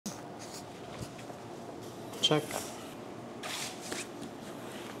check.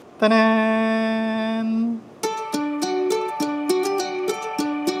 Ta-da!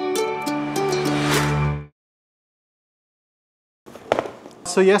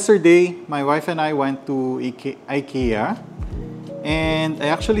 So yesterday, my wife and I went to Ikea and I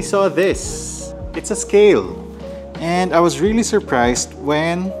actually saw this. It's a scale. And I was really surprised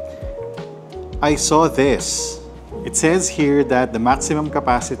when I saw this. It says here that the maximum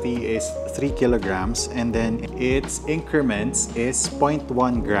capacity is 3 kilograms and then its increments is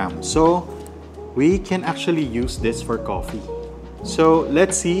 0.1 gram. So we can actually use this for coffee. So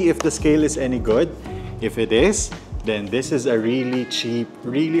let's see if the scale is any good. If it is, then this is a really cheap,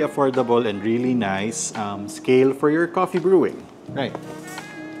 really affordable, and really nice scale for your coffee brewing. Right.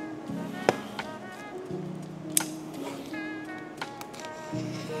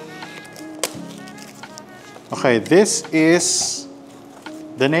 Okay, this is,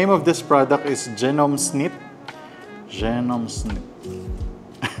 the name of this product is Genome Snip. Genome Snip.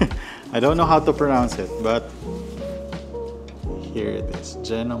 I don't know how to pronounce it, but here it is.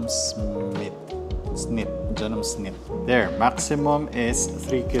 Genome Snip. Genome Snip. There, maximum is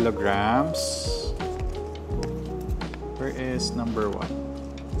 3 kilograms. Where is number 1?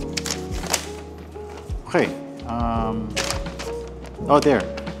 Okay. Oh, there.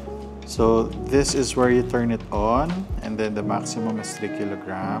 So this is where you turn it on, and then the maximum is 3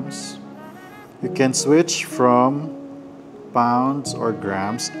 kilograms. You can switch from pounds or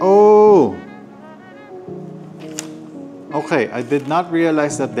grams. Oh! Okay, I did not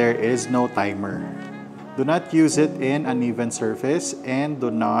realize that there is no timer. Do not use it in uneven surface and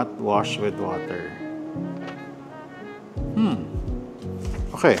do not wash with water.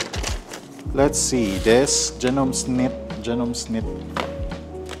 Okay, let's see this Genome Snip.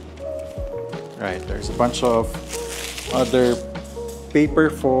 Right, there's a bunch of other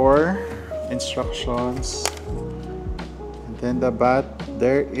paper for instructions. And then the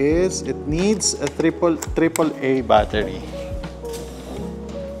it needs a triple A battery.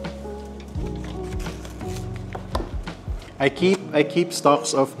 I keep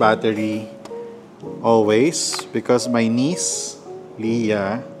stocks of battery always because my niece,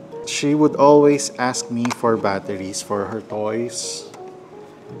 Leah, she would always ask me for batteries for her toys.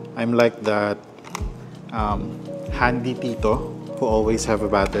 I'm like that handy tito who always have a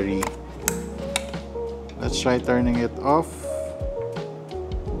battery. Let's try turning it off.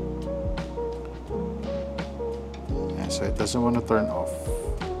 Yeah, so it doesn't want to turn off.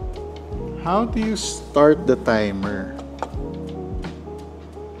 How do you start the timer?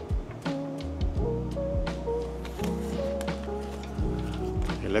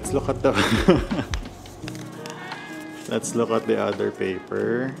 Okay, let's look at the let's look at the other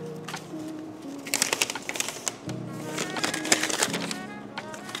paper.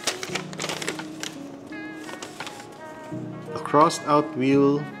 Crossed out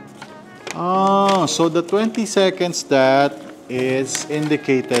wheel. Oh, so the 20 seconds that is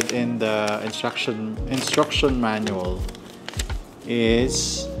indicated in the instruction manual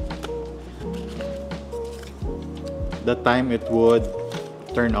is the time it would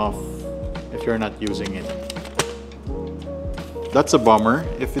turn off if you're not using it. That's a bummer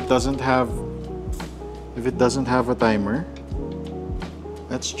if it doesn't have a timer.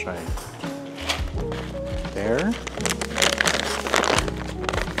 Let's try it. There.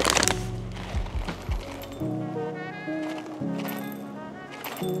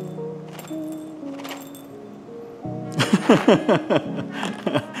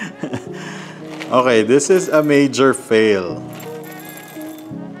 Okay, this is a major fail.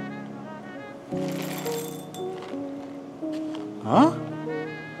 Huh?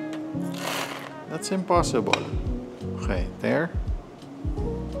 That's impossible. Okay, there.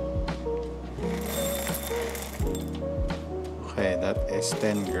 Okay, that is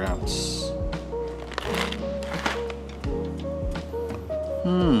 10 grams.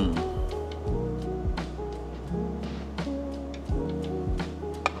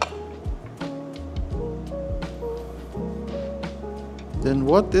 Then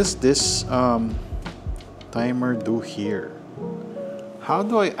what does this timer do here? How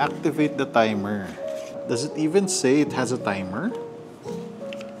do I activate the timer? Does it even say it has a timer?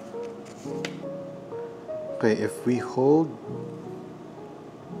 Okay, if we hold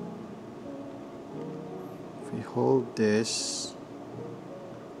this,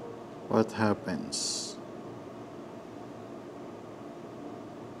 what happens?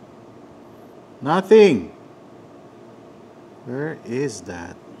 Nothing. Where is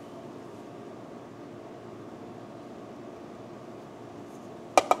that?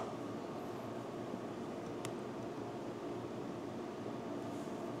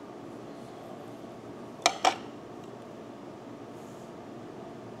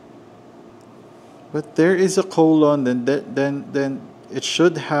 But there is a colon, then it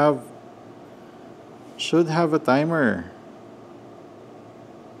should have a timer.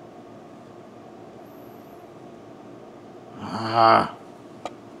 Ah.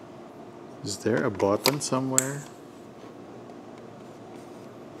 Is there a button somewhere?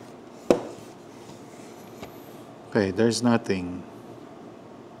 Okay, there's nothing.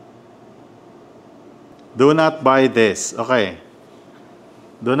 Do not buy this. Okay.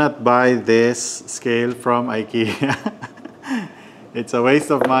 Do not buy this scale from IKEA. It's a waste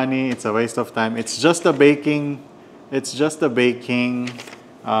of money. It's a waste of time. It's just a baking. It's just a baking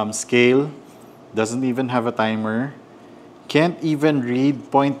scale. Doesn't even have a timer. Can't even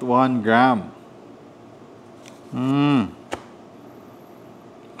read 0.1 gram.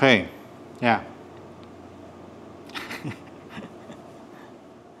 Okay. Yeah.